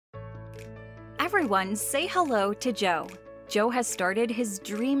Everyone say hello to Joe. Joe has started his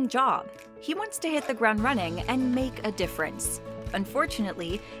dream job. He wants to hit the ground running and make a difference.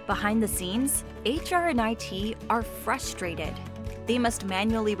 Unfortunately, behind the scenes, HR and IT are frustrated. They must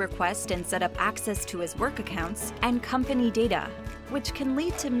manually request and set up access to his work accounts and company data, which can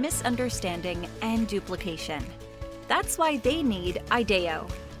lead to misunderstanding and duplication. That's why they need ideiio.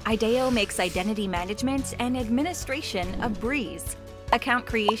 Ideiio makes identity management and administration a breeze. Account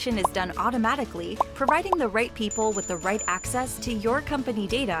creation is done automatically, providing the right people with the right access to your company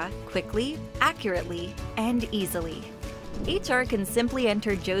data quickly, accurately, and easily. HR can simply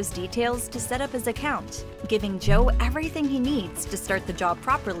enter Joe's details to set up his account, giving Joe everything he needs to start the job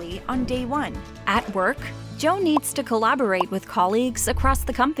properly on day one. At work, Joe needs to collaborate with colleagues across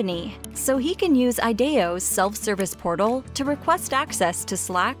the company, so he can use ideio's self-service portal to request access to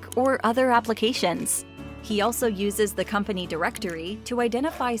Slack or other applications. He also uses the company directory to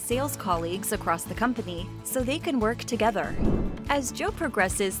identify sales colleagues across the company so they can work together. As Joe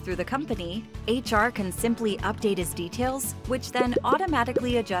progresses through the company, HR can simply update his details, which then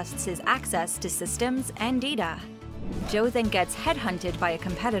automatically adjusts his access to systems and data. Joe then gets headhunted by a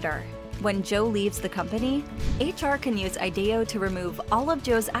competitor. When Joe leaves the company, HR can use ideiio to remove all of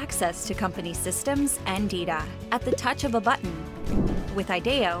Joe's access to company systems and data at the touch of a button. With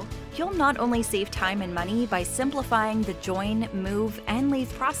ideiio, you'll not only save time and money by simplifying the join, move, and leave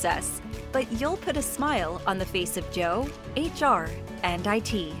process, but you'll put a smile on the face of Joe, HR, and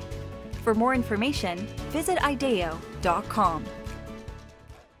IT. For more information, visit ideiio.com.